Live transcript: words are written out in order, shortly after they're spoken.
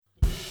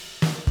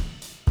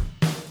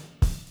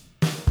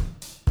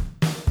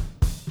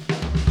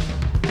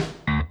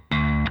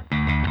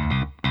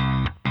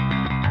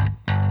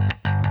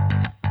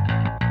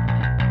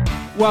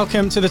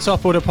Welcome to the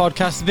Top Order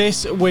podcast.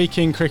 This week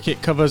in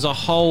cricket covers a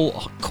whole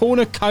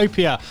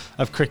cornucopia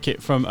of cricket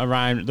from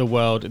around the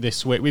world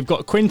this week. We've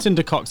got Quinton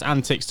de Kock's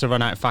antics to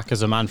run out Fakhar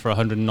Zaman for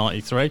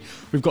 193.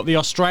 We've got the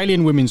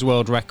Australian women's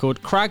world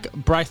record. Craig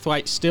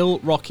Brathwaite still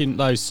rocking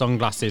those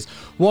sunglasses.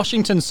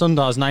 Washington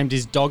Sundars named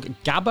his dog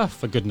Gabba,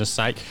 for goodness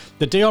sake.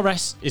 The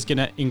DRS is going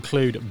to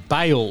include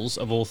Bales,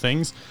 of all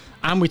things.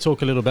 And we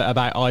talk a little bit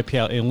about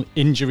IPL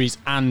injuries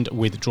and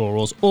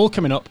withdrawals. All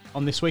coming up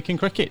on This Week in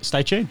Cricket.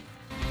 Stay tuned.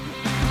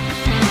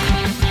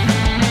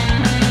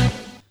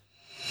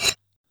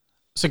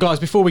 So guys,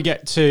 before we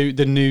get to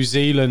the New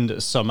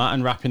Zealand summer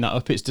and wrapping that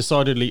up, it's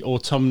decidedly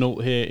autumnal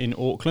here in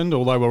Auckland,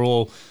 although we're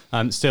all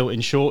still in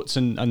shorts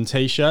and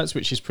T-shirts,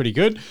 which is pretty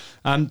good.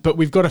 But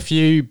we've got a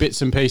few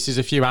bits and pieces,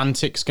 a few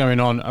antics going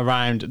on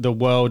around the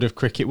world of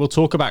cricket. We'll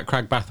talk about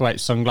Craig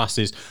Brathwaite's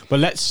sunglasses, but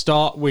let's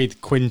start with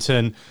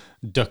Quinton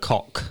de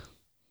Kock.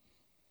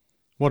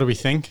 What do we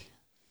think?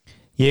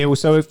 Yeah, well,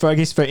 so I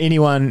guess for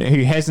anyone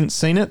who hasn't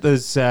seen it,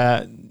 there's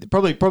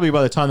probably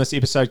by the time this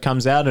episode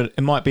comes out, it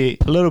might be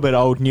a little bit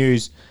old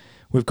news.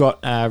 We've got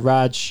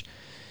Raj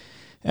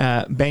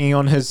banging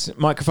on his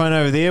microphone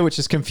over there, which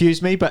has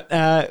confused me. But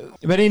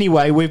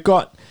anyway, we've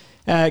got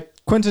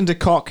Quinton de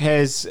Kock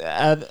has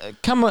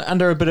come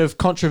under a bit of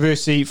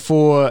controversy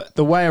for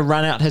the way a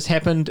run out has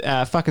happened.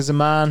 Fakhar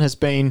Zaman has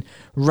been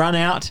run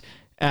out,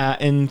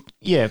 Quinton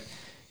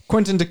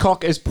de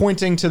Kock is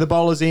pointing to the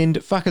bowler's end.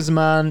 Fakhar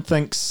Zaman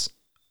thinks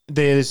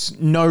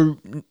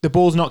the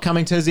ball's not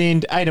coming to his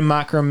end. Aidan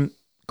Markram,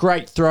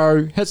 great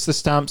throw, hits the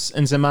stumps,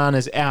 and Zaman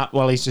is out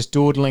while he's just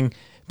dawdling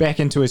back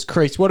into his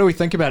crease. What do we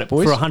think about it,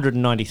 boys? For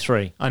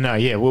 193. I know,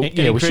 yeah. Well,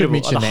 we should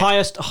mention the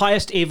that.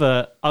 highest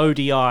ever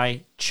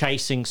ODI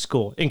chasing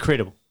score.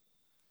 Incredible.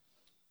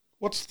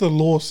 What's the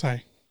law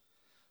say?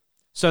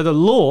 So the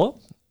law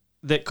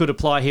that could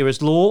apply here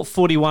is law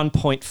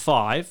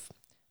 41.5.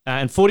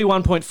 And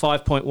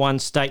 41.5.1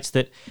 states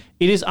that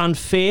it is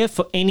unfair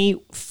for any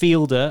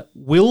fielder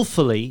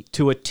willfully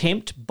to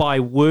attempt by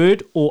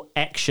word or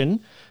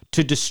action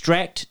to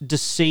distract,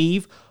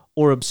 deceive,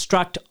 or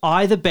obstruct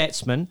either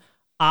batsman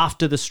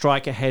after the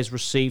striker has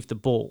received the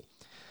ball.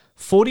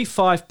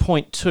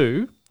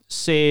 45.2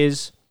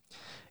 says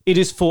it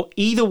is for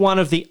either one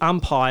of the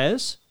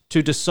umpires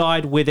to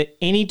decide whether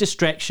any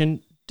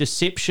distraction,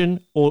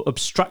 deception, or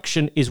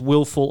obstruction is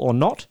willful or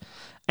not.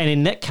 And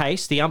in that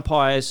case, the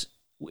umpires,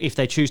 if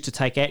they choose to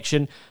take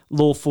action,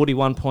 law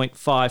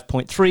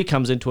 41.5.3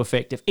 comes into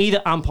effect. If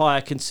either umpire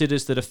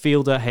considers that a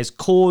fielder has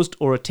caused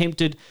or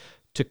attempted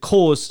to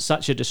cause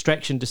such a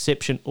distraction,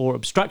 deception, or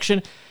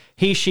obstruction,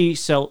 she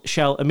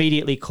shall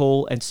immediately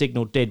call and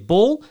signal dead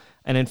ball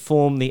and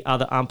inform the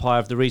other umpire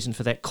of the reason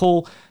for that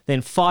call.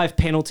 Then 5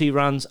 penalty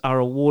runs are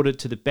awarded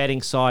to the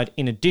batting side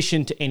in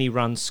addition to any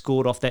runs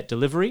scored off that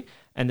delivery,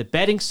 and the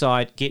batting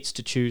side gets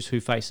to choose who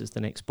faces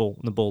the next ball,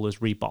 and the ball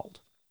is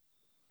re-bowled.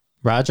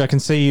 Raj, I can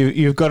see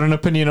you've got an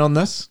opinion on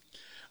this.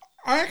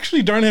 I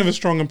actually don't have a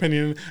strong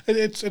opinion.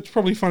 It's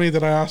probably funny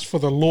that I asked for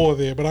the law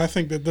there, but I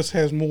think that this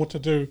has more to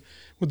do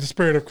with the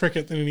spirit of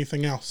cricket than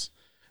anything else,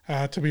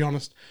 to be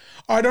honest.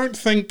 I don't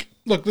think,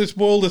 look, let's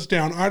boil this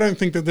down. I don't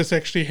think that this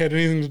actually had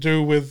anything to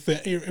do with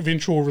the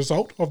eventual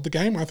result of the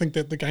game. I think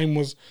that the game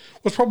was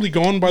probably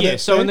gone by that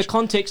stage. So in the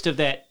context of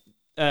that,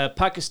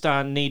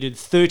 Pakistan needed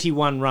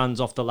 31 runs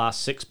off the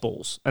last 6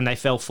 balls, and they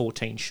fell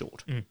 14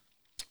 short.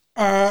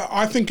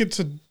 I think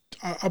it's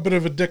a bit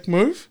of a dick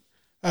move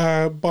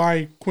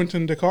by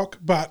Quinton de Kock,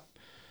 but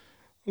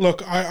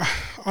look, I'm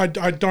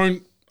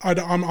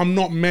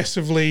not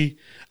massively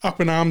up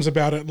in arms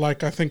about it.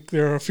 Like I think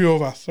there are a few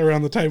of us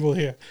around the table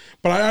here,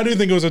 but I do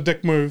think it was a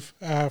dick move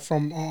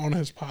on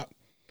his part.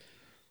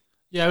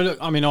 Yeah, look,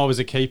 I mean, I was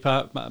a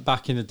keeper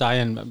back in the day,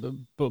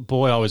 and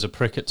boy, I was a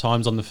prick at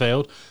times on the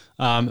field.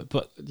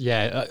 But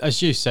yeah,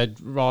 as you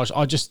said, Raj,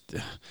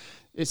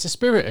 it's a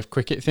spirit of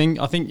cricket thing.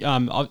 I think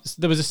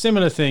there was a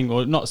similar thing,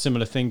 or not a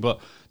similar thing, but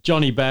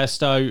Johnny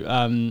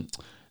Bairstow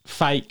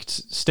faked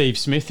Steve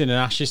Smith in an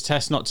Ashes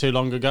test not too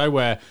long ago,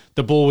 where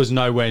the ball was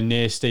nowhere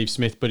near Steve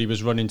Smith, but he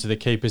was running to the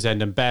keeper's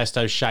end, and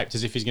Bairstow shaped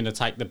as if he's going to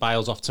take the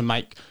bails off to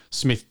make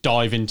Smith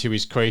dive into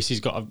his crease.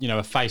 He's got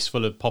a face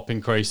full of popping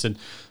crease, and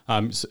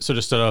sort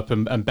of stood up,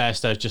 and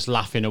Bairstow's just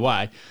laughing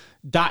away.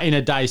 That in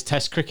a day's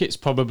test cricket's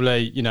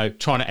probably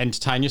trying to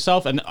entertain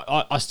yourself, and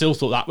I still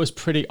thought that was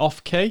pretty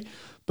off key.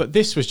 But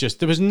this was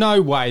there was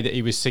no way that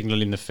he was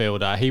signalling the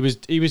fielder. He was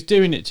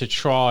doing it to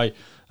try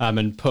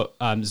and put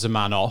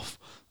Zaman off.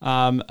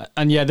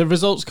 And yeah, the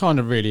result's kind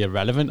of really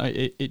irrelevant.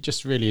 It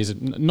just really is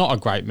not a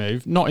great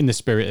move, not in the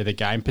spirit of the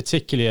game,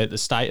 particularly at the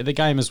state of the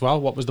game as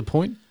well. What was the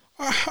point?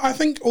 I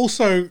think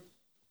also,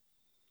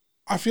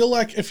 I feel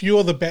like if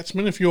you're the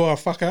batsman, if you are a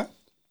fucker,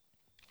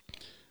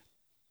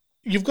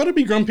 you've got to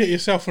be grumpy at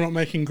yourself for not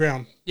making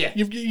ground. Yeah.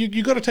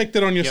 You've got to take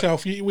that on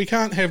yourself. Yep. We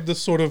can't have this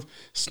sort of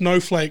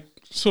snowflake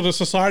sort of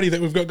society that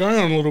we've got going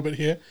on a little bit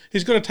here.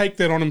 He's got to take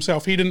that on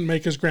himself. He didn't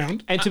make his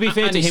ground. And to be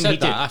fair to him, he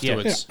did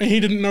afterwards. Yeah. And he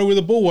didn't know where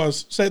the ball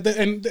was. So that's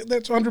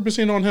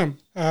 100% on him.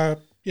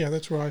 Yeah,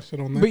 that's where I sit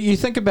on that. But you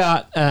think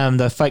about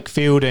the fake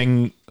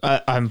fielding.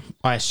 I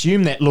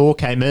assume that law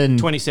came in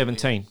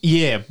 2017.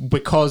 Yeah,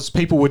 because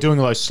people were doing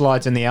those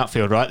slides in the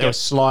outfield, right? They were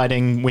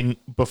sliding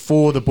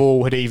before the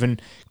ball had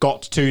even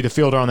got to the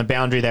fielder on the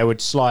boundary. They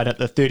would slide at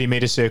the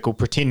 30-meter circle,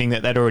 pretending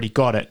that they'd already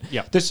got it.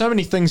 Yep. There's so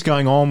many things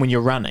going on when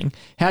you're running.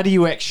 How do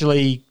you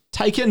actually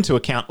take into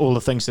account all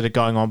the things that are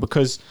going on?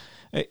 Because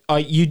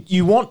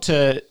you want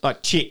to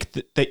check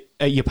that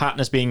your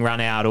partner's being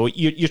run out, or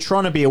you're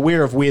trying to be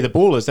aware of where the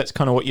ball is. That's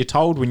kind of what you're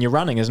told when you're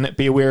running, isn't it?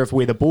 Be aware of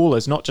where the ball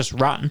is, not just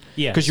run.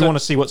 Yeah, because you want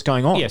to see what's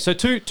going on. Yeah. So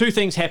two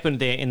things happened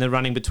there in the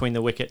running between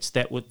the wickets.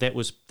 That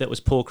was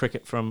poor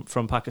cricket from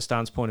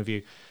Pakistan's point of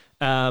view.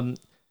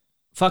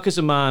 Fakhar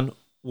Zaman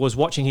was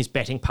watching his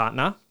batting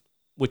partner,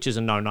 which is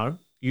a no-no.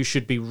 You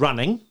should be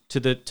running to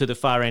the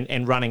far end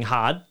and running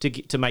hard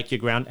to make your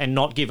ground and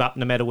not give up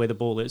no matter where the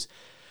ball is.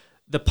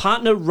 The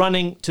partner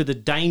running to the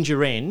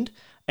danger end,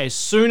 as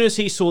soon as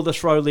he saw the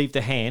throw leave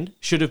the hand,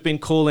 should have been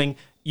calling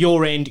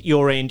your end,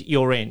 your end,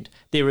 your end.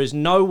 There is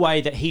no way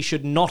that he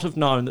should not have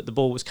known that the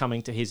ball was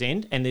coming to his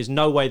end, and there's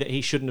no way that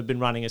he shouldn't have been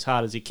running as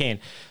hard as he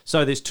can.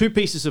 So there's two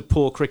pieces of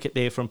poor cricket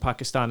there from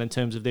Pakistan in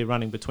terms of their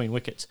running between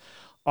wickets.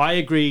 I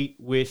agree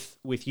with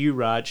you,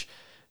 Raj.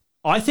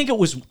 I think it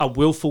was a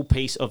willful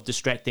piece of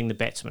distracting the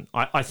batsman.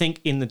 I think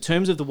in the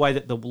terms of the way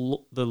that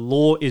the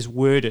law is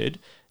worded,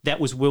 that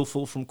was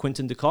willful from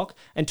Quinton de Kock.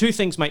 And two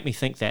things make me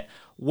think that.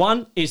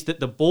 One is that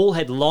the ball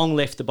had long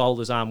left the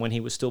bowler's arm when he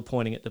was still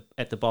pointing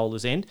at the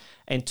bowler's end.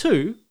 And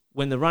two,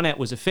 when the run out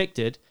was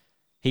affected,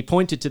 he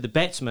pointed to the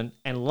batsman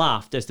and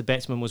laughed as the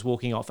batsman was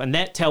walking off. And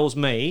that tells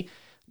me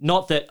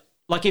not that,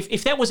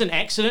 if that was an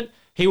accident,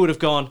 he would have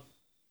gone,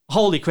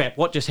 holy crap,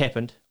 what just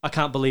happened? I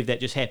can't believe that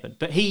just happened.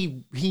 But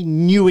he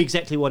knew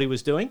exactly what he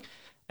was doing.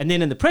 And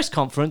then in the press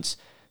conference,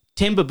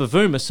 Temba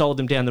Bavuma sold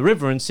him down the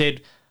river and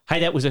said, hey,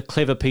 that was a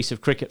clever piece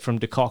of cricket from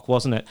de Kock,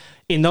 wasn't it?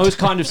 In those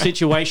kind of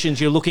situations,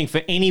 you're looking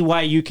for any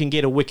way you can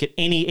get a wicket,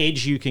 any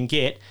edge you can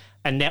get,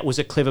 and that was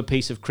a clever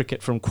piece of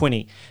cricket from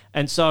Quinny.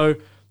 And so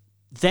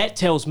that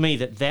tells me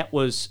that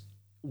was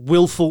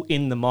willful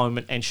in the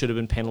moment and should have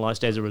been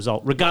penalised as a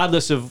result,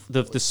 regardless of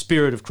the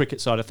spirit of cricket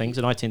side of things.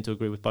 And I tend to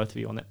agree with both of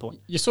you on that point.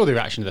 You saw the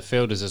reaction of the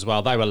fielders as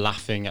well. They were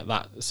laughing at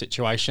that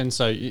situation.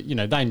 So,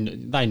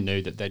 they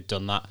knew that they'd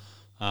done that.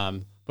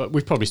 But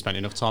we've probably spent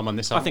enough time on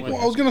this. I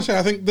was going to say,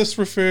 I think this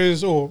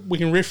refers, or we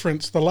can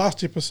reference the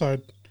last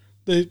episode.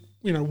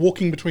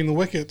 Walking between the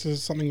wickets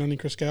is something only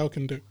Chris Gale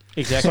can do.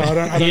 Exactly. So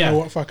I don't know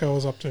what Fakhar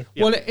was up to. Yep.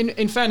 Well,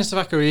 in fairness to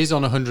Fakhar, he is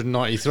on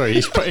 193.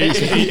 He's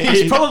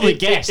probably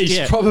gassed.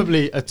 He's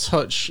probably a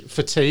touch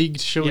fatigued,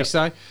 shall we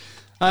say?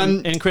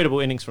 Incredible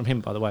innings from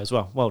him, by the way, as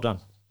well. Well done.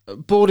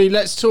 Bordy,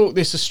 let's talk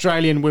this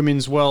Australian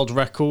women's world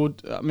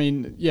record. I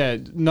mean,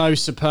 no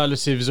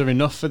superlatives are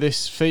enough for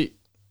this feat.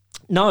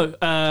 No,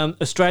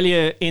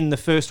 Australia in the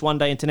first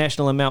one-day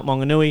international in Mount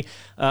Maunganui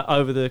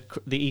over the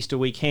Easter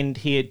weekend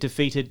here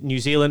defeated New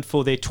Zealand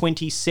for their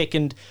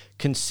 22nd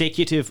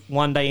consecutive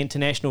one-day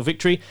international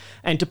victory.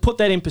 And to put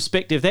that in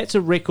perspective, that's a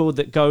record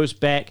that goes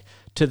back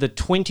to the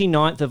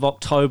 29th of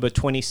October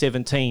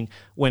 2017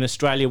 when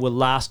Australia were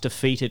last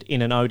defeated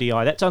in an ODI.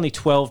 That's only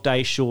 12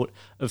 days short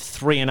of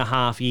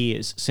 3.5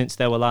 years since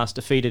they were last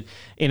defeated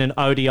in an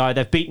ODI.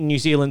 They've beaten New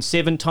Zealand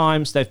 7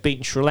 times. They've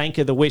beaten Sri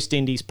Lanka, the West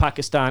Indies,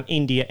 Pakistan,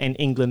 India and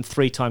England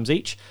 3 times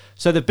each.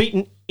 So they've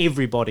beaten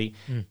everybody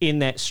in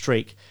that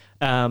streak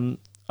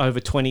over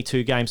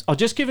 22 games. I'll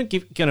just going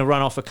to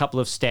run off a couple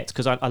of stats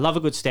because I love a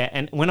good stat.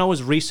 And when I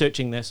was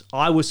researching this,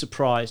 I was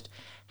surprised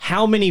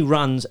how many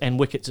runs and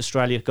wickets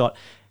Australia got.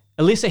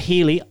 Alyssa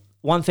Healy,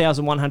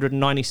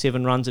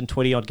 1,197 runs in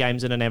 20-odd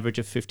games at an average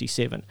of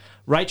 57.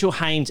 Rachel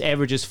Haynes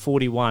averages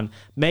 41.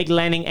 Meg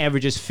Lanning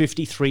averages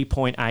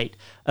 53.8.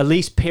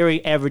 Elise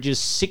Perry averages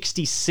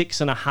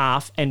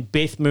 66.5. And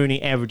Beth Mooney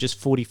averages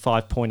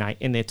 45.8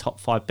 in their top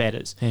 5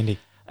 batters. Handy.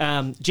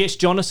 Jess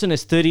Jonathan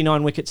has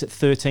 39 wickets at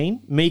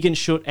 13. Megan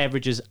Schutt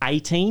averages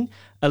 18.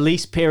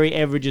 Elise Perry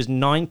averages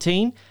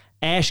 19.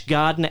 Ash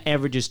Gardner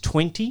averages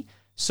 20.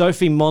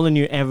 Sophie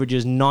Molyneux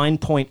averages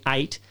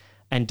 9.8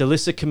 and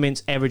Delissa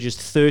Cummins averages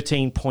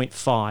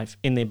 13.5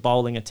 in their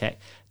bowling attack.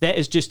 That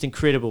is just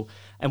incredible.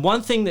 And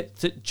one thing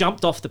that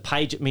jumped off the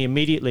page at me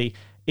immediately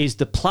is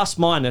the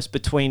plus-minus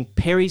between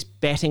Perry's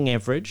batting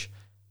average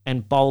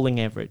and bowling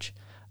average.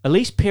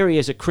 Elise Perry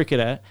as a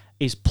cricketer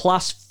is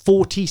plus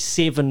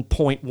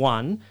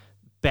 47.1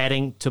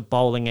 batting to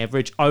bowling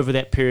average over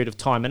that period of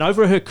time. And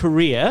over her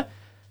career,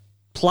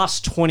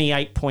 plus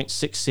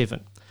 28.67.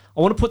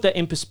 I want to put that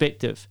in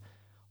perspective.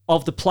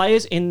 Of the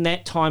players in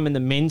that time in the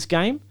men's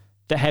game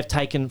that have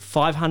taken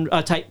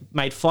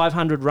made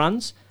 500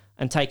 runs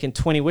and taken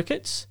 20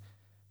 wickets,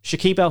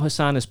 Shakib Al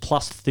Hassan is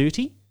plus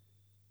 30.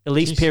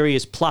 Elise Perry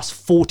is plus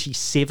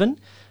 47.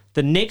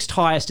 The next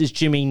highest is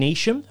Jimmy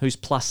Neesham, who's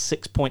plus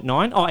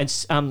 6.9. Oh,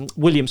 and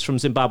Williams from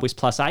Zimbabwe is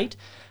plus 8.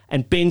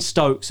 And Ben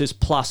Stokes is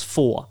plus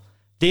 4.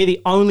 They're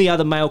the only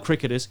other male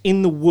cricketers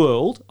in the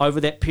world over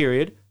that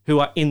period who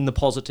are in the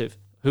positive,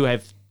 who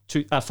have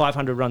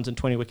 500 runs and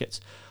 20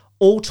 wickets.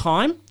 All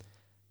time,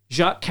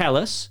 Jacques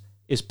Kallis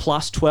is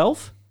plus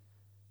 12.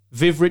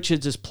 Viv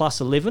Richards is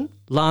plus 11.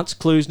 Lance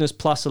Klusener's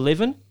plus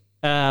 11.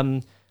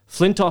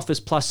 Flintoff is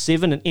plus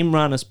 7 and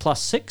Imran is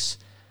plus 6.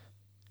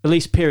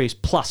 Elise Perry is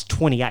plus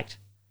 28.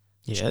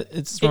 Yeah,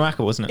 it's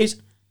remarkable, isn't it?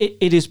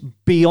 It is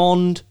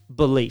beyond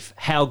belief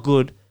how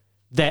good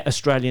that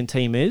Australian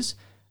team is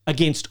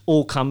against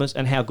all comers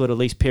and how good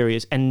Elise Perry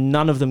is, and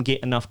none of them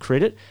get enough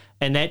credit.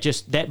 And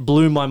that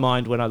blew my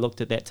mind when I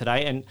looked at that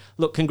today. And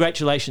look,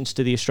 congratulations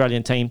to the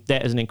Australian team.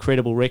 That is an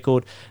incredible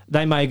record.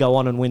 They may go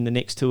on and win the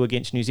next two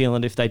against New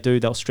Zealand. If they do,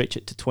 they'll stretch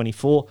it to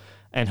 24,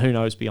 and who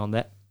knows beyond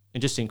that.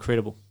 And just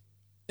incredible.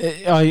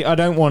 I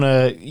don't want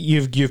to.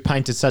 You've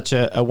painted such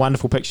a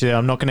wonderful picture there.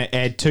 I'm not going to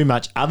add too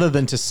much other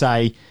than to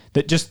say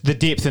that just the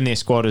depth in their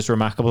squad is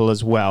remarkable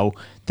as well.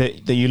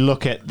 That you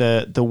look at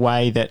the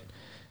way that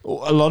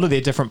a lot of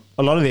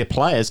their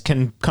players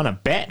can kind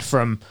of bat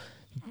from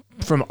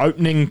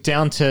opening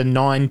down to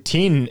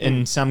 9-10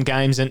 in some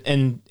games,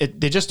 and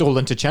they're just all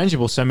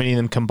interchangeable. So many of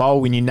them can bowl.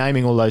 When you're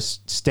naming all those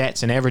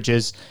stats and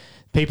averages,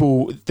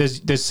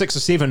 there's 6 or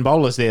 7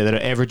 bowlers there that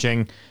are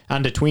averaging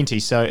under 20.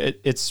 So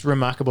it's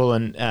remarkable,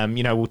 and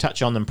we'll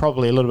touch on them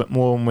probably a little bit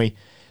more when we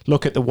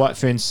look at the White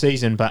Ferns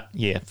season. But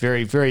yeah,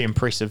 very, very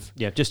impressive.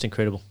 Yeah, just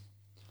incredible.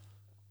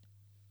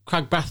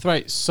 Craig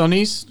Bathwaite's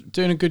Sonny's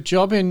doing a good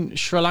job in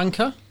Sri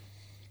Lanka.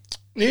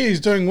 Yeah, he's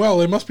doing well.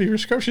 There must be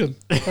prescription.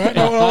 Right?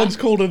 No one's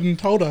called it and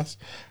told us.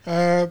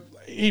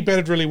 He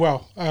batted really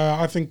well.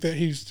 I think that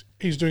he's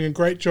doing a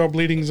great job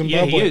leading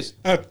Zimbabwe. Yeah, he is.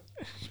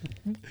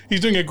 He's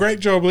doing a great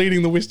job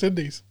leading the West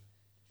Indies.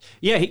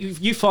 Yeah,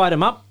 you fired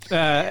him up.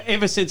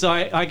 Ever since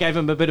I gave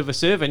him a bit of a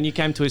serve and you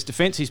came to his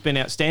defence, he's been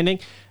outstanding.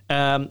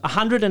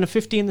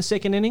 150 in the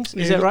second innings,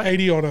 is that right?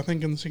 80-odd, I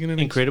think, in the second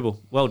innings. Incredible.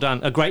 Well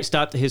done. A great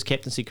start to his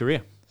captaincy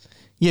career.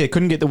 Yeah,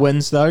 couldn't get the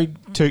wins though.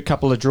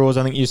 Couple of draws.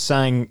 I think you were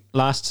saying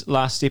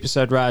last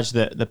episode, Raj,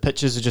 that the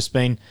pitches have just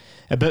been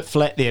a bit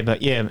flat there.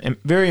 But yeah,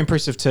 very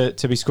impressive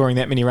to be scoring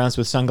that many runs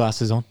with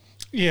sunglasses on.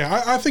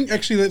 Yeah, I think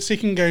actually that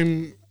second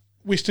game,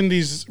 West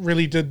Indies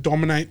really did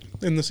dominate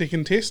in the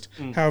second test.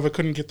 However,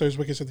 couldn't get those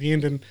wickets at the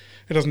end, and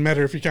it doesn't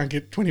matter if you can't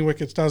get 20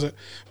 wickets, does it?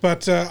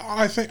 But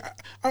I think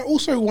I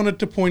also wanted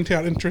to point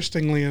out,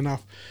 interestingly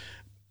enough,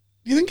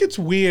 do you think it's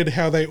weird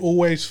how they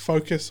always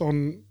focus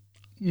on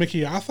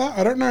Mickey Arthur?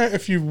 I don't know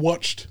if you've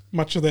watched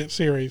much of that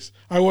series.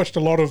 I watched a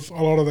lot of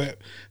that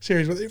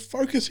series, but they're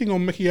focusing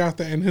on Mickey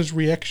Arthur and his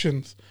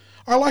reactions.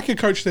 I like a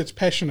coach that's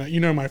passionate. You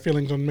know my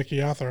feelings on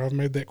Mickey Arthur. I've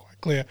made that quite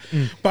clear.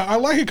 But I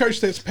like a coach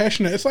that's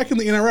passionate. It's like in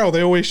the NRL,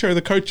 they always show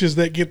the coaches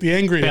that get the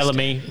angriest.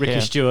 Bellamy, Ricky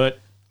Stewart.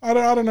 I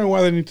don't know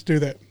why they need to do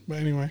that. But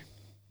anyway.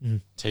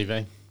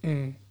 TV.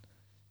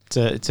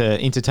 It's an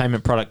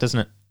entertainment product,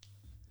 isn't it?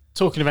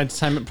 Talking of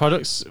entertainment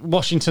products,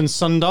 Washington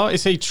Sundar,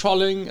 is he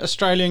trolling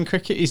Australian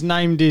cricket? He's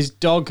named his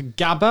dog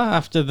Gabba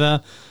after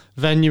the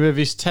venue of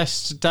his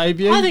test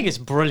debut. I think it's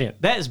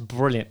brilliant. That is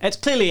brilliant. It's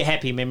clearly a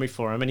happy memory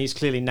for him, and he's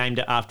clearly named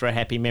it after a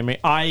happy memory.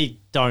 I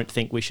don't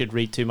think we should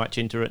read too much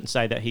into it and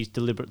say that he's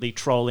deliberately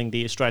trolling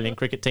the Australian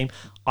cricket team.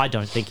 I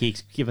don't think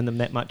he's given them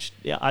that much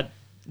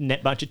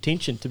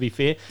attention, to be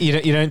fair.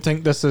 You don't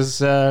think this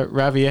is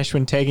Ravi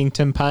Ashwin tagging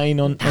Tim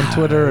Payne on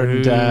Twitter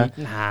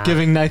and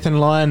giving Nathan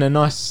Lyon a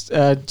nice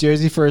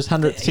jersey for his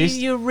 100th test?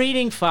 You're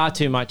reading far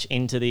too much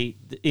into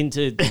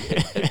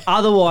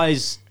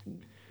otherwise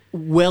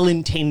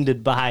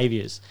well-intended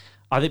behaviours.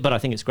 But I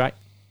think it's great.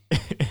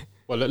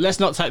 Well, let's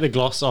not take the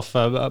gloss off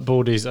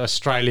Baldy's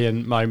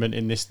Australian moment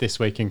in this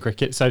week in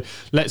cricket. So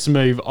let's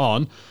move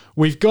on.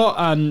 We've got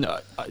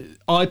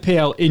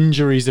IPL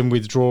injuries and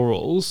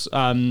withdrawals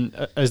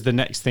as the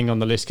next thing on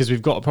the list, because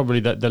we've got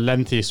probably the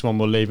lengthiest one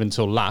we'll leave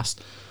until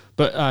last.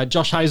 But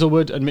Josh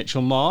Hazlewood and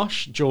Mitchell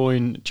Marsh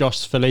join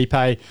Josh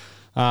Felipe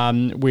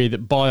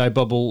with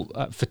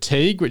bio-bubble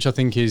fatigue, which I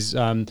think is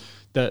the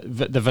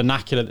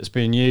vernacular that's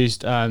being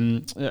used.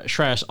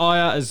 Shreyas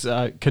Iyer has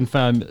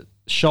confirmed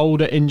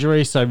shoulder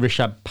injury, so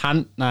Rishabh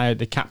Pant, now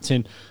the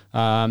captain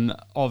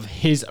of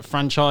his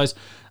franchise.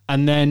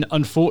 And then,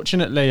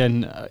 unfortunately,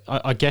 and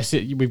I guess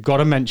we've got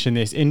to mention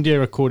this, India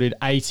recorded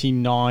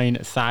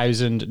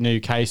 89,000 new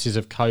cases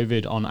of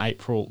COVID on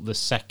April the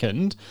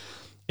 2nd.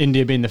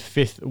 India being the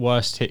 5th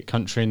worst hit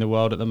country in the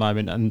world at the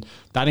moment, and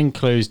that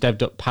includes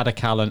Devdutt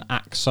Padikkal and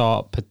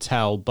Axar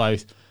Patel,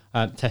 both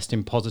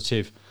testing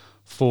positive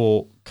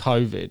for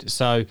COVID.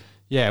 So,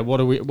 yeah, what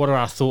are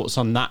our thoughts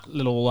on that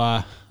little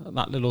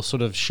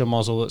sort of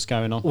schmozzle that's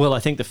going on? Well, I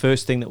think the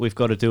first thing that we've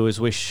got to do is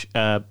wish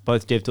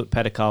both Devdutt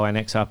Padikkal and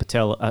Axar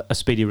Patel a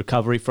speedy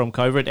recovery from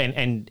COVID,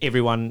 and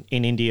everyone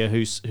in India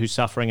who's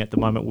suffering at the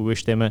moment, we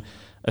wish them a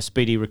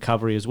speedy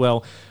recovery as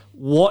well.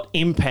 What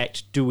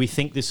impact do we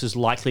think this is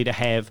likely to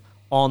have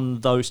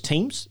on those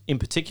teams in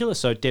particular?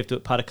 So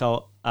Devdutt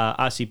Padikkal,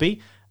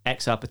 RCB,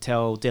 Axar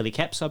Patel, Delhi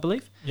Caps, I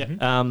believe.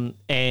 Yeah.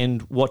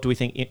 And what do we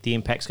think the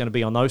impact's going to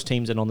be on those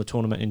teams and on the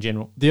tournament in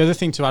general? The other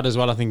thing to add as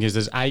well, I think, is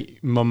there's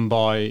 8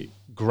 Mumbai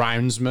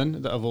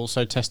groundsmen that have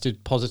also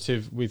tested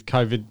positive with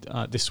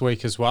COVID this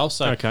week as well.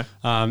 So, Okay.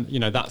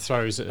 That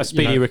throws A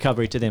speedy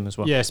recovery to them as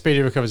well. Yeah,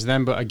 speedy recovery to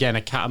them. But again,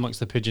 a cat amongst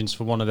the pigeons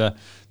for one of the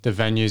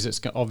venues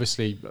that's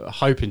obviously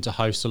hoping to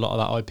host a lot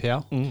of that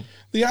IPL.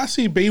 The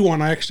RCB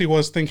one, I actually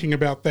was thinking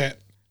about that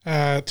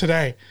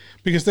today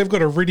because they've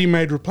got a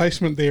ready-made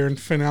replacement there in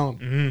Finn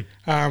Allen.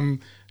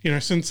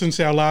 Since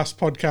our last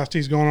podcast,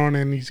 he's gone on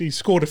and he's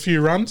scored a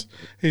few runs.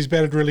 He's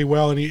batted really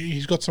well and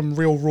he's got some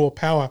real raw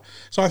power.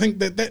 So I think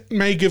that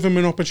may give him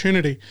an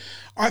opportunity.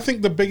 I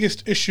think the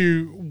biggest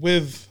issue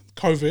with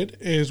COVID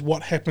is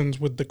what happens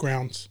with the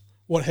grounds,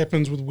 what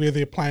happens with where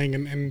they're playing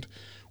and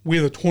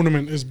where the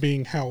tournament is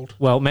being held.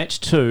 Well,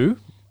 match 2,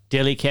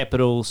 Delhi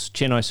Capitals,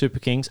 Chennai Super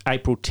Kings,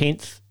 April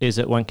 10th is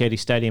at Wankhede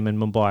Stadium in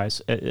Mumbai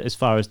as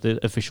far as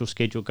the official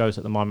schedule goes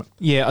at the moment.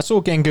 Yeah, I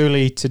saw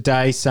Ganguly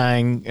today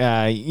saying,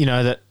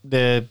 that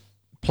they're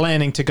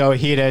planning to go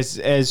ahead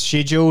as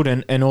scheduled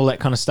and all that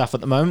kind of stuff at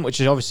the moment,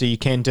 which is obviously you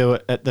can do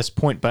it at this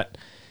point, but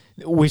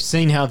we've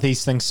seen how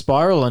these things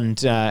spiral and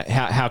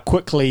how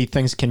quickly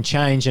things can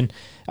change. And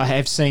I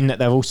have seen that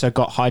they've also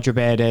got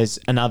Hyderabad as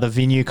another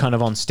venue kind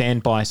of on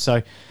standby.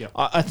 So Yep.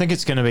 I think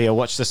it's going to be a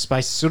watch this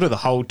space, sort of the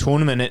whole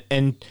tournament.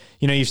 And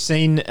you've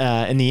seen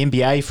in the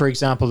NBA, for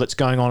example, that's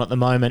going on at the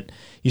moment,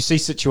 you see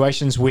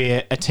situations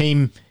where a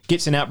team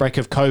gets an outbreak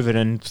of COVID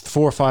and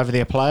 4 or 5 of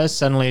their players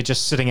suddenly are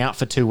just sitting out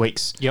for 2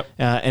 weeks. Yep.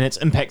 And it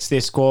impacts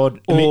their squad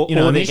Or their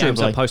games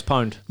immeasurably. are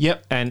postponed.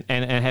 Yep. And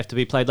have to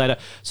be played later.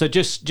 So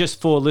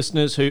just for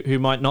listeners who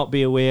might not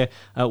be aware,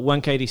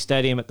 Wankhede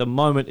Stadium at the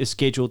moment is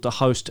scheduled to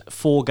host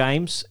 4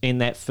 games in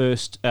that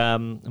first,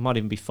 it might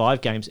even be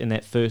 5 games in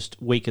that first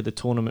week of the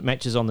tournament.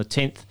 Matches on the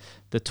 10th,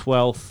 the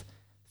 12th,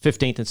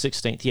 15th and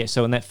 16th. Yeah,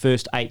 so in that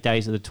first 8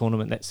 days of the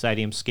tournament, that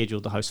stadium's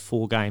scheduled to host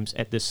 4 games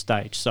at this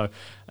stage. So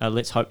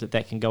let's hope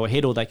that can go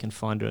ahead, or they can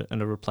find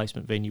a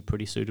replacement venue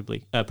pretty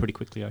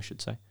quickly, I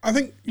should say. I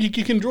think you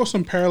can draw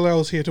some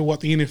parallels here to what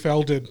the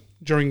NFL did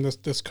during this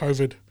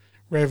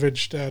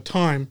COVID-ravaged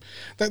time.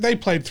 That they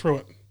played through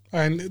it.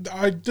 And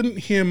I didn't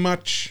hear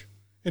much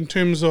in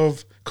terms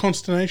of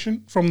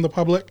consternation from the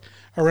public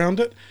around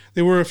it.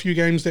 There were a few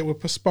games that were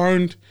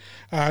postponed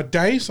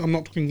days. I'm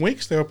not talking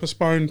weeks. They were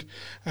postponed,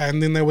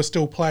 and then they were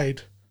still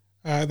played.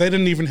 They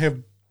didn't even have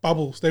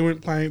bubbles. They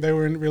weren't playing. They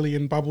weren't really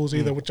in bubbles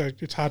either, which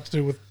it's hard to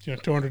do with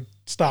 200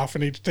 staff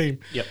in each team,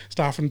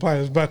 staff and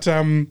players. But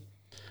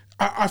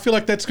I feel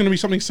like that's going to be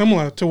something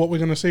similar to what we're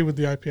going to see with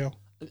the IPL.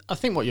 I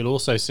think what you'll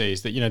also see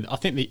is that, I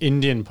think the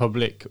Indian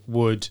public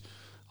would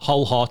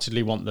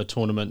wholeheartedly want the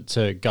tournament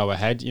to go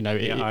ahead.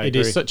 It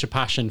is such a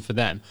passion for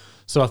them.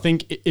 So I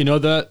think in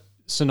other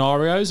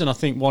scenarios, and I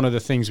think one of the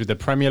things with the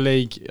Premier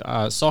League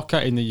soccer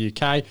in the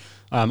UK,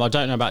 I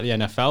don't know about the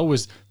NFL,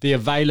 was the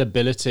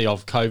availability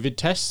of COVID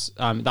tests.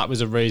 That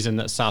was a reason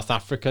that South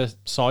Africa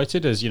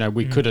cited as,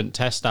 we couldn't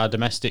test our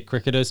domestic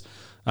cricketers.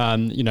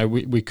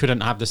 We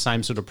couldn't have the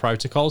same sort of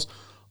protocols.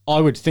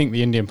 I would think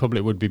the Indian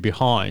public would be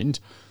behind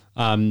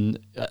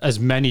as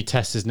many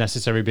tests as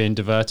necessary being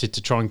diverted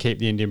to try and keep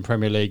the Indian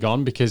Premier League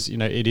on, because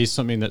it is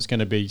something that's going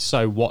to be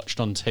so watched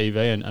on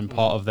TV and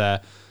part of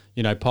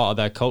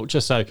their culture.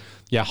 So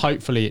yeah,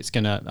 hopefully it's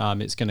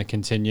gonna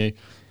continue.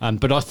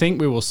 But I think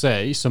we will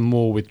see some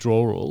more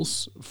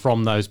withdrawals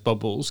from those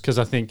bubbles, because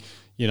I think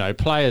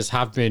players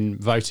have been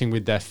voting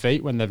with their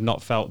feet when they've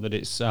not felt that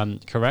it's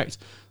correct.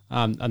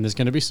 And there's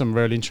going to be some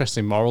really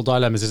interesting moral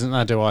dilemmas, isn't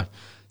there?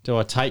 Do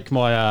I take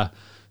my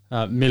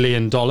 $1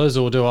 million,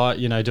 or do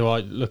I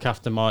look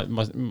after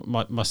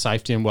my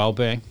safety and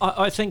well-being?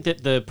 I think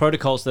that the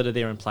protocols that are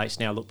there in place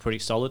now look pretty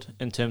solid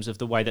in terms of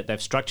the way that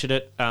they've structured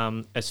it.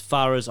 As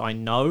far as I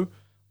know,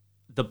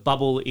 the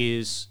bubble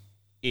is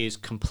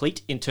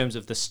complete in terms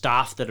of the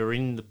staff that are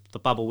in the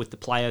bubble with the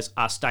players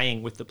are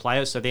staying with the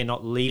players, so they're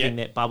not leaving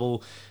that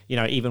bubble,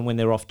 even when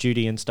they're off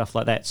duty and stuff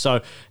like that.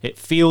 So it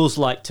feels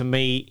like to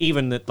me,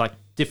 even that like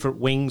different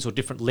wings or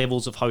different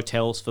levels of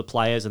hotels for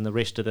players and the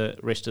rest of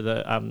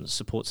the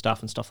support staff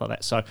and stuff like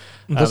that. So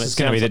this is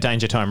going to be the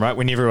danger time, right?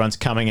 When everyone's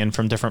coming in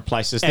from different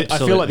places.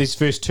 Absolutely. I feel like these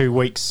first 2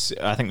 weeks,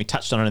 I think we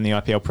touched on it in the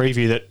IPL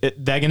preview,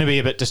 that they're going to be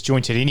a bit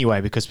disjointed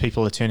anyway, because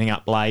people are turning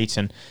up late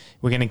and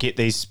we're going to get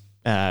these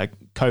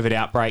COVID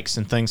outbreaks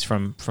and things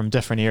from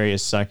different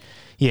areas. So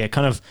yeah,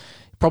 kind of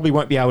probably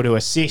won't be able to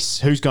assess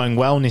who's going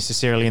well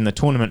necessarily in the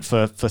tournament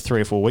for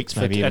 3 or 4 weeks,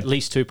 maybe. At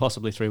least 2,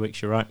 possibly 3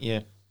 weeks, you're right.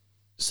 Yeah.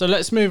 So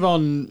let's move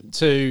on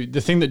to the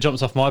thing that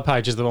jumps off my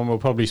page, is the one we'll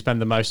probably spend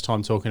the most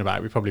time talking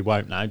about. We probably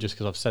won't now, just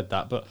because I've said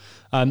that. But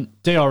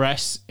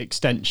DRS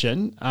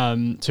extension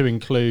to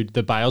include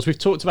the bails. We've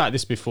talked about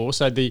this before.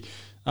 So the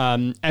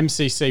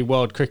MCC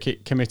World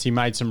Cricket Committee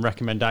made some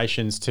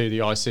recommendations to the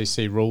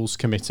ICC Rules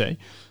Committee.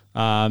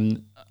 A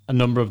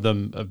number of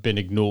them have been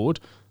ignored.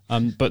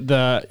 But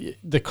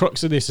the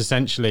crux of this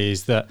essentially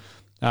is that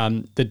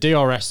the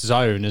DRS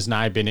zone has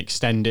now been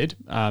extended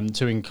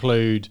to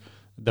include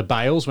the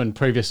bails, when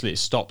previously it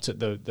stopped at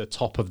the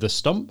top of the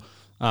stump.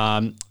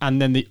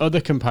 And then the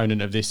other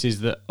component of this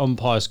is that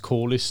umpire's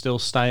call is still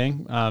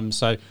staying.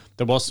 So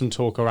there was some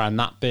talk around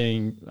that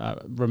being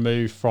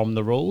removed from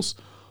the rules.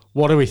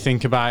 What do we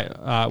think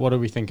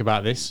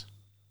about this?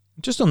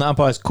 Just on the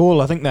umpire's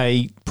call, I think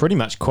they pretty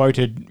much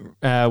quoted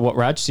what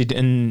Raj said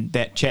in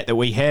that chat that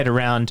we had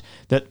around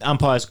that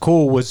umpire's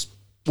call was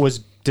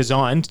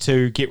designed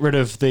to get rid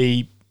of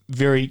the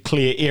very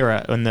clear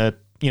error in the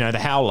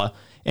howler,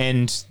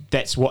 and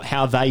that's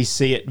how they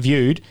see it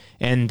viewed,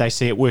 and they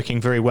see it working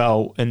very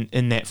well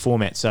in that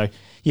format. So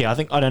yeah,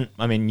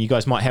 I mean, you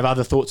guys might have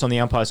other thoughts on the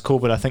umpire's call,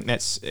 but I think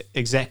that's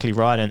exactly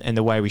right and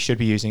the way we should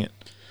be using it.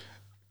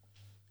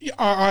 Yeah,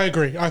 I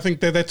agree. I think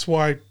that's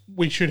why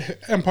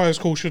umpire's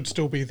call should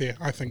still be there.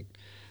 I think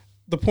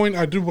the point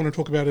I do want to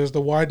talk about is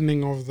the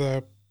widening of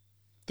the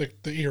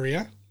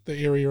area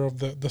of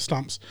the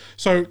stumps.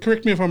 So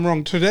correct me if I'm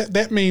wrong. So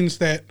that means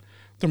that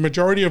the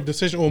majority of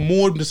decisions or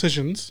more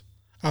decisions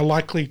are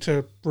likely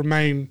to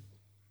remain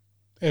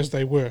as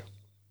they were.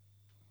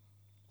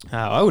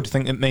 I would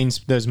think it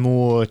means there's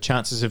more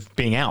chances of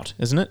being out,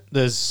 isn't it?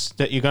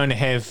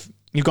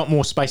 You've got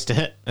more space to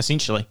hit,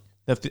 essentially.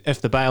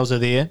 If the bails are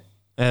there,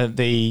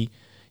 the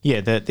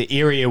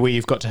area where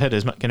you've got to hit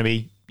is going to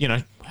be,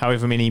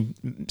 however many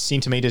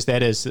centimetres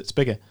that is, it's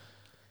bigger.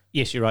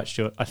 Yes, you're right,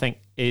 Stuart. I think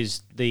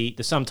is the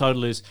sum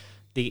total is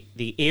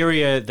the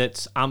area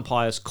that's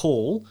umpire's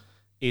call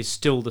is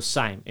still the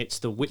same. It's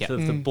the width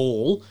of the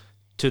ball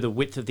to the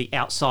width of the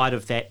outside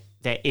of that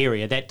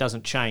area. That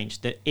doesn't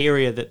change. The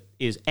area that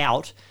is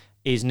out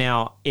is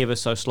now ever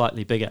so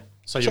slightly bigger.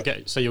 So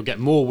you'll get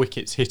more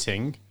wickets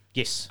hitting.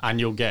 Yes, and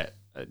you'll get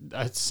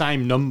a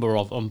same number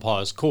of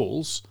umpires'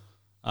 calls,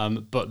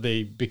 but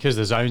because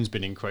the zone's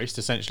been increased,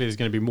 essentially there's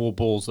going to be more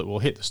balls that will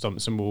hit the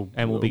stumps and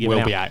will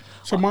be out.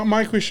 So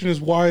my question is,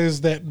 why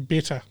is that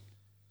better?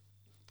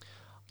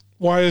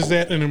 Why is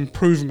that an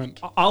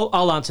improvement?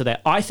 I'll answer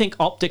that. I think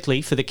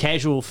optically, for the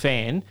casual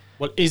fan...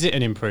 Well, is it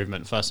an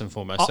improvement, first and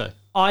foremost?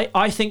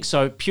 I think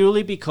so,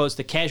 purely because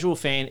the casual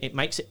fan, it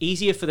makes it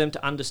easier for them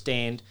to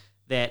understand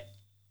that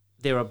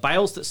there are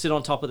bails that sit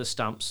on top of the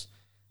stumps,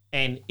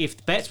 and if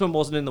the batsman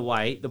wasn't in the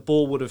way, the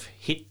ball would have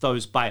hit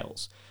those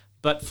bails.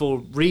 But for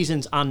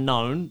reasons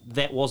unknown,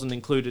 that wasn't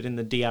included in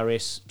the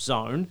DRS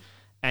zone,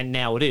 and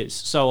now it is.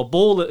 So a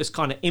ball that is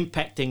kind of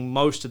impacting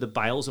most of the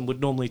bails and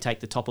would normally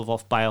take the top of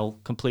off bail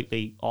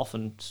completely off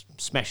and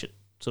smash it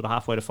sort of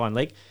halfway to fine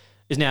leg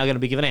is now going to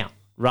be given out,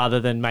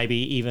 rather than maybe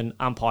even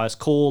umpire's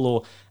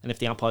call, and if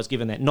the umpire's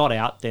given that not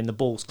out, then the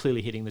ball's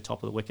clearly hitting the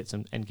top of the wickets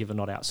and given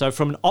not out. So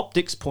from an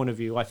optics point of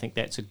view, I think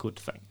that's a good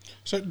thing.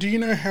 So do you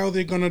know how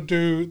they're going to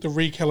do the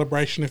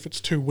recalibration if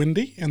it's too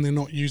windy and they're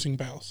not using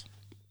bails?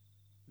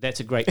 That's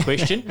a great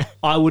question.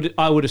 I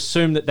would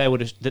assume that they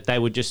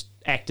would just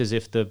act as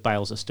if the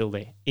bails are still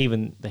there,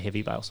 even the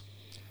heavy bails.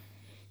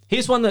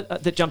 Here's one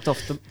that jumped off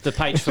the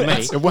page for me.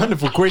 It's a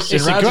wonderful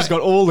question. Raj has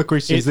got all the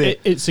questions there.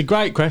 It's a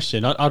great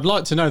question. I'd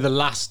like to know the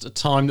last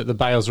time that the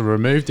bails were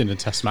removed in a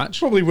test match.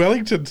 Probably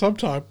Wellington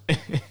sometime.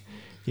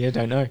 Yeah,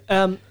 don't know.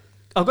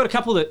 I've got a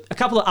couple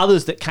of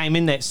others that came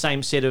in that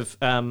same set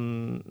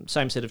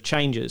of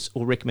changes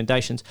or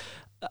recommendations.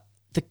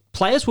 The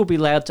players will be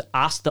allowed to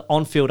ask the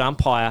on-field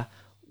umpire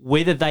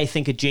whether they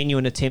think a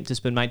genuine attempt has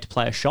been made to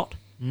play a shot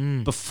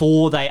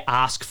before they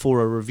ask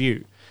for a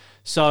review.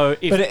 So,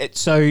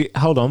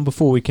 hold on,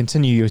 before we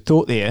continue your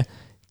thought there,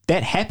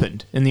 that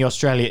happened in the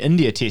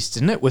Australia-India test,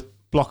 didn't it? With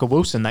Blocker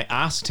Wilson, they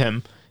asked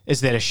him,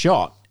 "Is that a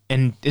shot?"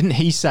 And didn't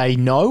he say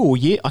no or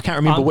yeah? I can't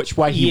remember which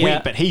way he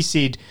went, but he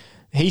said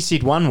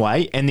one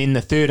way, and then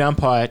the third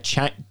umpire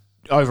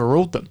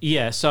overruled them.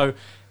 Yeah. So,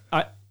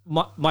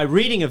 my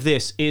reading of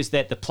this is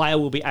that the player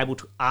will be able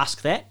to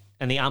ask that,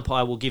 and the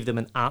umpire will give them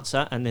an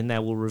answer, and then they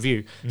will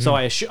review. So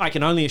I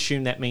can only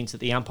assume that means that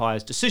the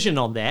umpire's decision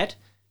on that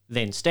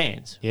then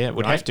stands. Yeah, it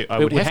would have to.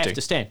 It would have to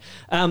stand.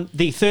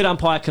 The third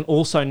umpire can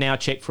also now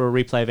check for a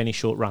replay of any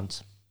short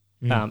runs,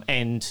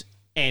 and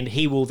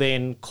he will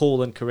then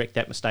call and correct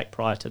that mistake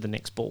prior to the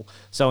next ball.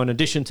 So in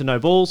addition to no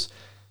balls,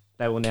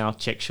 they will now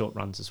check short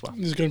runs as well.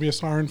 There's going to be a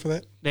siren for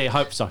that? Yeah, I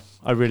hope so.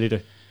 I really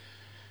do.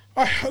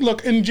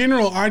 Look, in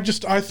general, I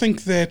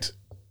think that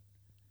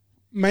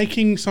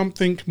making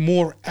something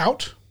more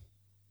out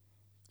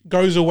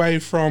goes away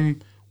from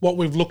what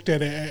we've looked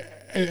at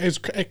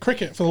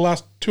cricket for the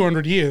last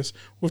 200 years.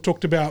 We've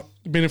talked about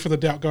the benefit of the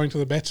doubt going to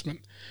the batsman.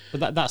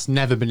 But that's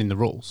never been in the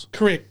rules.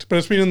 Correct, but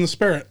it's been in the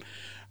spirit.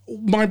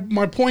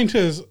 My point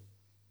is,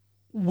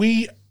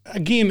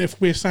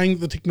 if we're saying that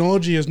the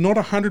technology is not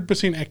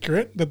 100%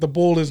 accurate, that the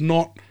ball is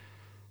not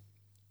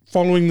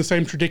following the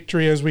same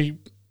trajectory as we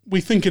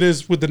think it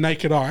is with the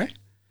naked eye,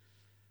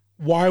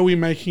 why are we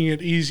making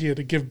it easier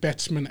to give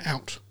batsmen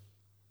out?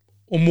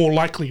 Or more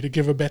likely to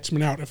give a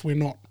batsman out if we're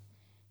not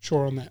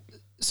sure on that?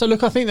 So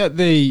look, I think that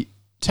the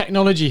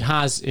technology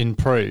has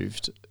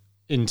improved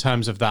in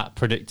terms of that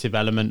predictive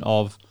element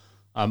of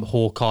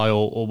Hawkeye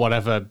or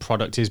whatever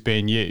product is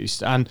being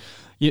used. And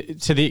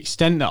to the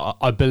extent that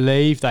I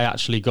believe they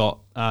actually got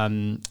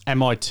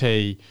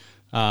MIT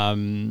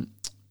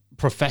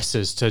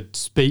professors to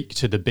speak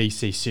to the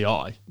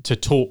BCCI to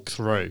talk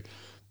through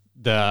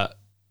the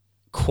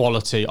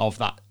quality of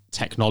that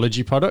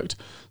technology product.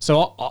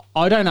 So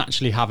I don't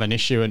actually have an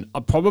issue, and I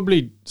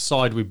probably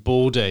side with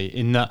Baldy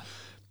in that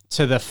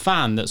to the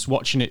fan that's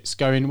watching it's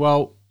going,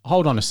 well,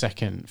 hold on a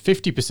second,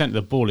 50% of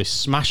the ball is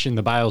smashing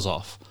the bails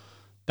off.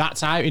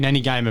 That's out in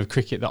any game of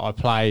cricket that I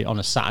play on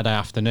a Saturday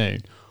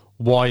afternoon.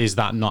 Why is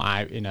that not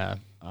out in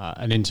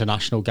an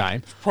international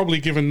game? Probably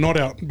given not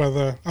out by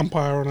the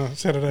umpire on a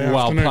Saturday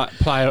afternoon.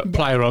 Well,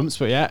 player umps,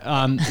 but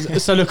yeah.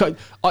 So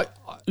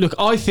look,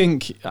 I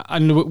think,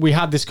 and we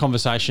had this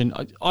conversation,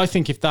 I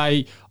think if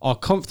they are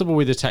comfortable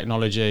with the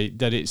technology,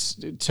 that it's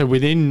to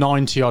within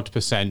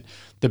 90-odd%,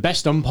 the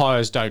best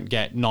umpires don't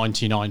get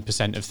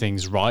 99% of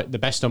things right. The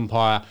best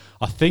umpire,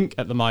 I think,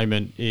 at the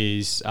moment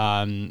is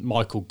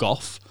Michael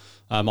Goff.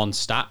 On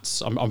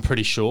stats, I'm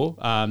pretty sure,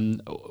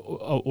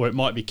 or it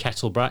might be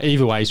Kettleborough.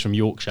 Either way, he's from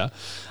Yorkshire,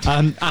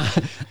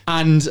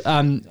 and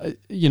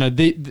you know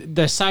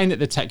they're saying that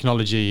the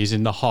technology is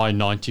in the high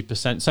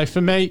 90%. So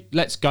for me,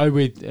 let's go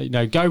with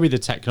the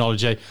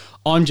technology.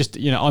 I'm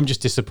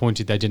just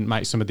disappointed they didn't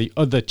make some of the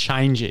other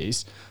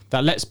changes.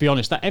 That, let's be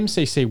honest, that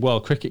MCC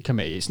World Cricket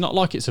Committee, it's not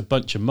like it's a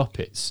bunch of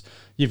muppets.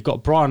 You've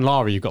got Brian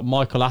Lara, you've got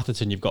Michael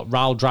Atherton, you've got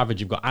Raul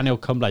Dravid, you've got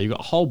Anil Kumble, you've got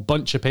a whole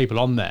bunch of people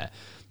on there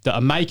that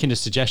are making a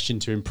suggestion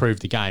to improve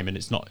the game, and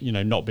it's not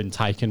been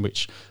taken,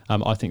 which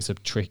I think is a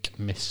trick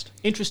missed.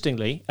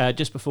 Interestingly,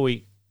 just before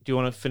do you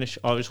want to finish?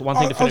 I was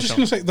just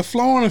going to say, the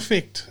flow-on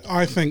effect,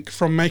 I think,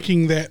 from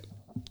making that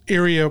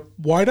area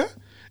wider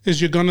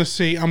is you're going to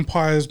see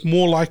umpires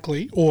more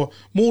likely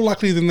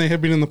than they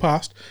have been in the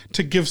past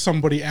to give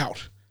somebody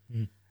out.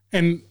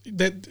 And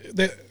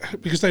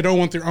that because they don't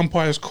want their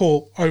umpire's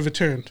call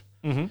overturned.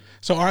 Mm-hmm.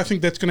 So I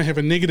think that's going to have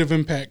a negative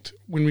impact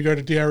when we go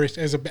to DRS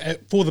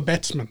for the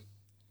batsman.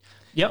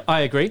 Yep, I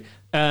agree.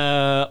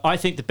 I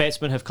think the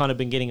batsmen have kind of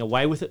been getting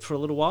away with it for a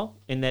little while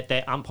in that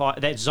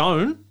that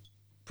zone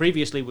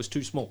previously was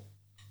too small.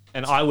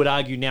 And I would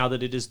argue now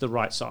that it is the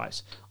right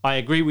size. I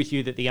agree with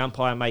you that the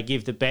umpire may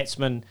give the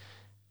batsman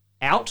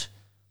out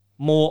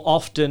more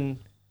often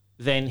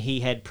than he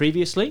had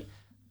previously,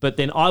 but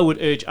then I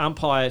would urge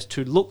umpires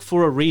to look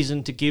for a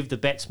reason to give the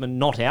batsman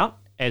not out,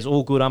 as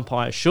all good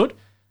umpires should.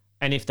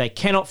 And if they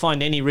cannot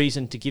find any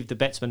reason to give the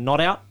batsman not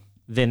out,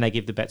 then they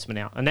give the batsman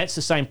out. And that's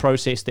the same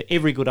process that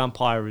every good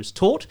umpire is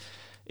taught,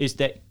 is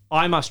that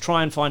I must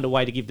try and find a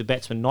way to give the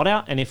batsman not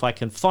out, and if I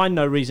can find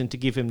no reason to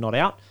give him not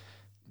out,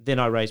 then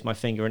I raise my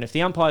finger. And if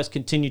the umpires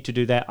continue to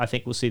do that, I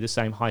think we'll see the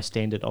same high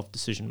standard of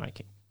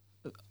decision-making.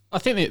 I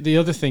think the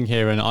other thing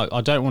here, and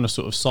I don't want to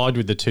sort of side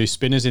with the two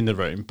spinners in the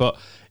room, but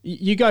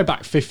you go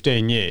back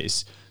 15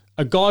 years,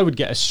 a guy would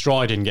get a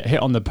stride and get hit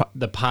on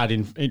the pad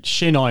in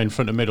shin eye in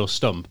front of middle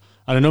stump,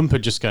 and an umpire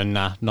just go,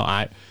 nah, not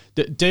out.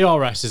 The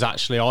DRS has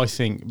actually, I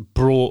think,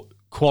 brought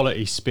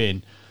quality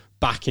spin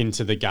back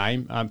into the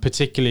game,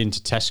 particularly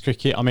into Test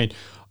cricket. I mean,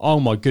 oh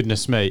my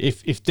goodness me,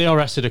 if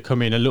DRS had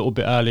come in a little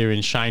bit earlier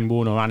in Shane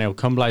Warne or Anil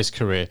Kumble's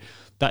career,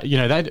 that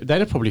they'd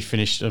have probably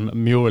finished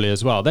Murali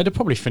as well. They'd have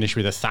probably finished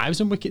with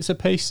 1,000 wickets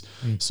apiece.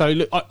 So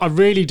look, I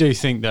really do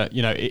think that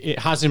it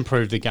has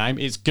improved the game.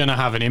 It's going to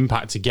have an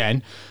impact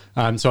again.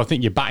 So I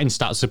think your batting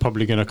stats are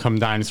probably going to come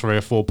down 3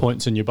 or 4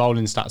 points, and your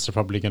bowling stats are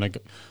probably going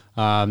to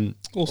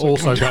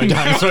also go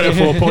down 3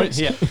 or 4 points.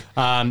 Yeah.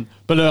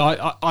 But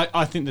look,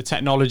 I think the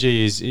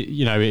technology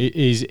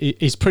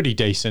is pretty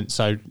decent.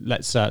 So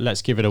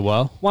let's give it a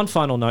whirl. One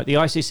final note: the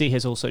ICC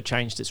has also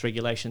changed its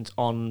regulations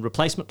on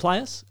replacement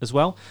players as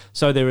well.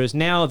 So there is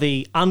now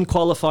the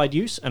unqualified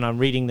use, and I'm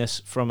reading this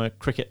from a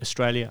Cricket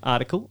Australia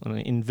article, in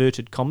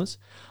inverted commas,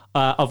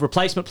 of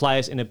replacement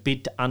players in a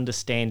bid to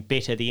understand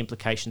better the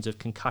implications of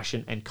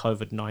concussion and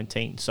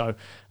COVID-19. So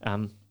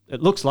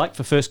it looks like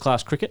for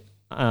first-class cricket,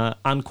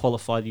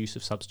 unqualified use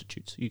of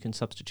substitutes. You can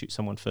substitute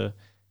someone for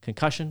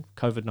concussion,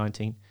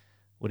 COVID-19,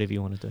 whatever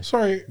you want to do.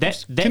 Sorry,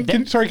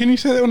 can you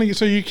say that one again?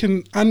 So you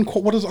can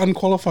what does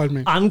unqualified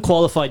mean?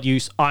 Unqualified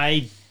use.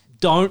 I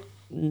don't.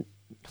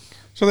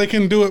 So they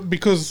can do it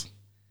because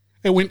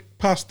it went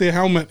past their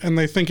helmet and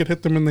they think it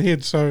hit them in the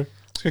head. So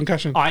it's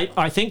concussion.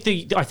 I think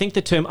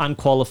the term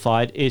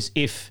unqualified is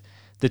if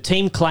the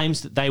team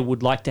claims that they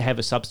would like to have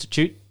a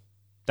substitute,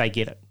 they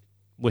get it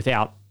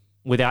without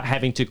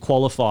having to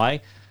qualify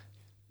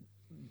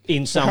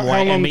in some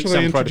way and meet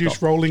some protocol. How long do they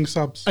introduce rolling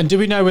subs? And do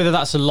we know whether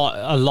that's a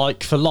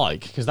like for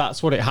like? Because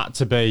that's what it had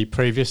to be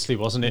previously,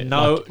 wasn't it?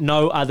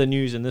 No other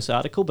news in this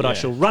article, but I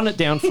shall run it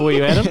down for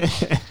you, Adam,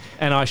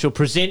 and I shall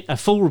present a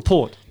full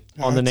report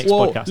on the next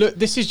podcast. Look,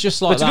 this is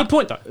just like That's a good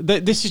point, though.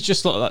 This is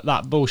just like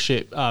that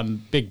bullshit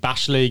Big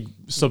Bash League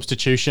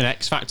substitution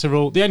X Factor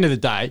rule. At the end of the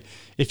day,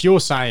 if you're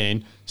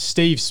saying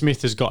Steve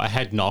Smith has got a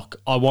head knock,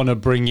 I want to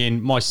bring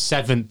in my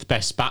 7th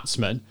best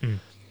batsman,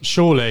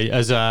 surely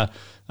as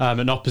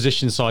an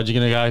opposition side, you're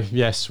going to go,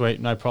 yeah, sweet,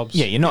 no problems.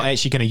 Yeah, you're not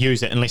actually going to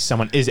use it unless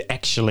someone is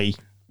actually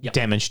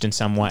damaged in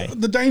some way.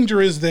 The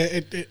danger is that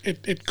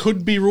it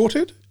could be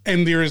rorted,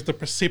 and there is the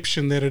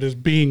perception that it is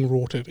being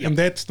rorted, and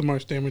that's the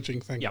most damaging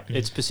thing. Yeah,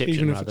 it's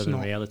perception rather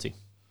than reality.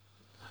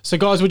 So,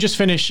 guys, we'll just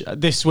finish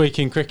this week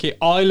in cricket.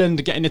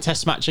 Ireland getting a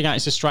test match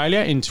against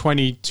Australia in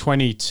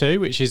 2022,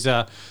 which is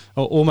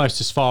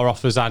almost as far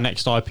off as our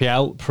next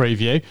IPL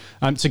preview,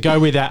 to go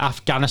with their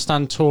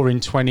Afghanistan tour in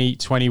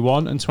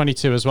 2021 and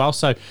 22 as well.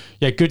 So,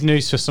 yeah, good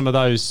news for some of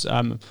those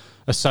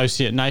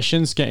associate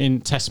nations getting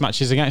test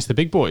matches against the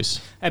big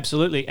boys.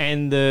 Absolutely.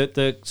 And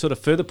the sort of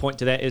further point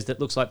to that is that it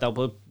looks like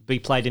they'll be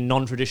played in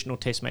non-traditional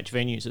test match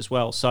venues as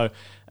well. So,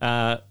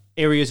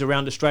 areas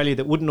around Australia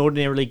that wouldn't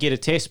ordinarily get a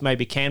test,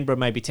 maybe Canberra,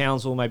 maybe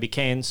Townsville, maybe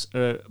Cairns,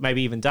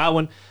 maybe even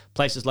Darwin,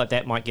 places like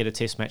that might get a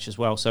test match as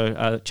well. So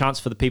a chance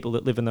for the people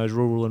that live in those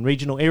rural and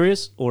regional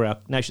areas or our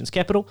nation's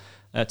capital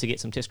to get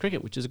some test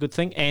cricket, which is a good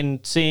thing. And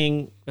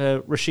seeing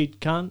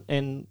Rashid Khan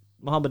and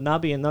Mohammad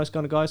Nabi and those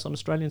kind of guys on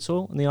Australian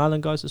soil and the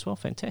island guys as well,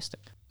 fantastic.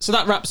 So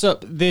that wraps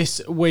up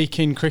this week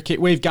in cricket.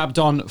 We've gabbed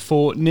on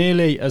for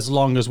nearly as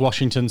long as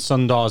Washington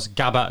Sundars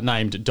Gabba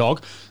named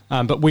dog,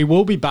 but we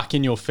will be back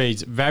in your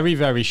feeds very,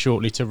 very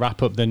shortly to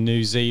wrap up the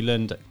New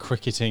Zealand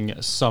cricketing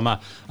summer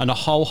and a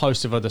whole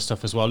host of other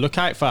stuff as well. Look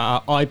out for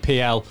our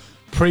IPL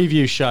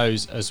preview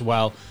shows as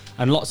well,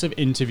 and lots of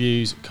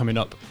interviews coming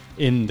up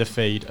in the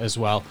feed as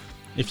well.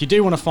 If you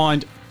do want to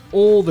find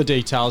all the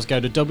details, go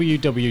to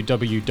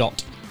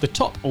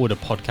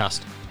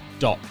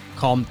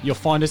www.thetoporderpodcast.com. You'll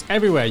find us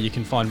everywhere you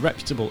can find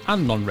reputable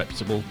and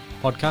non-reputable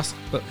podcasts.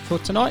 But for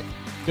tonight,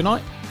 good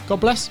night, God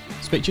bless,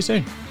 speak to you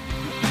soon.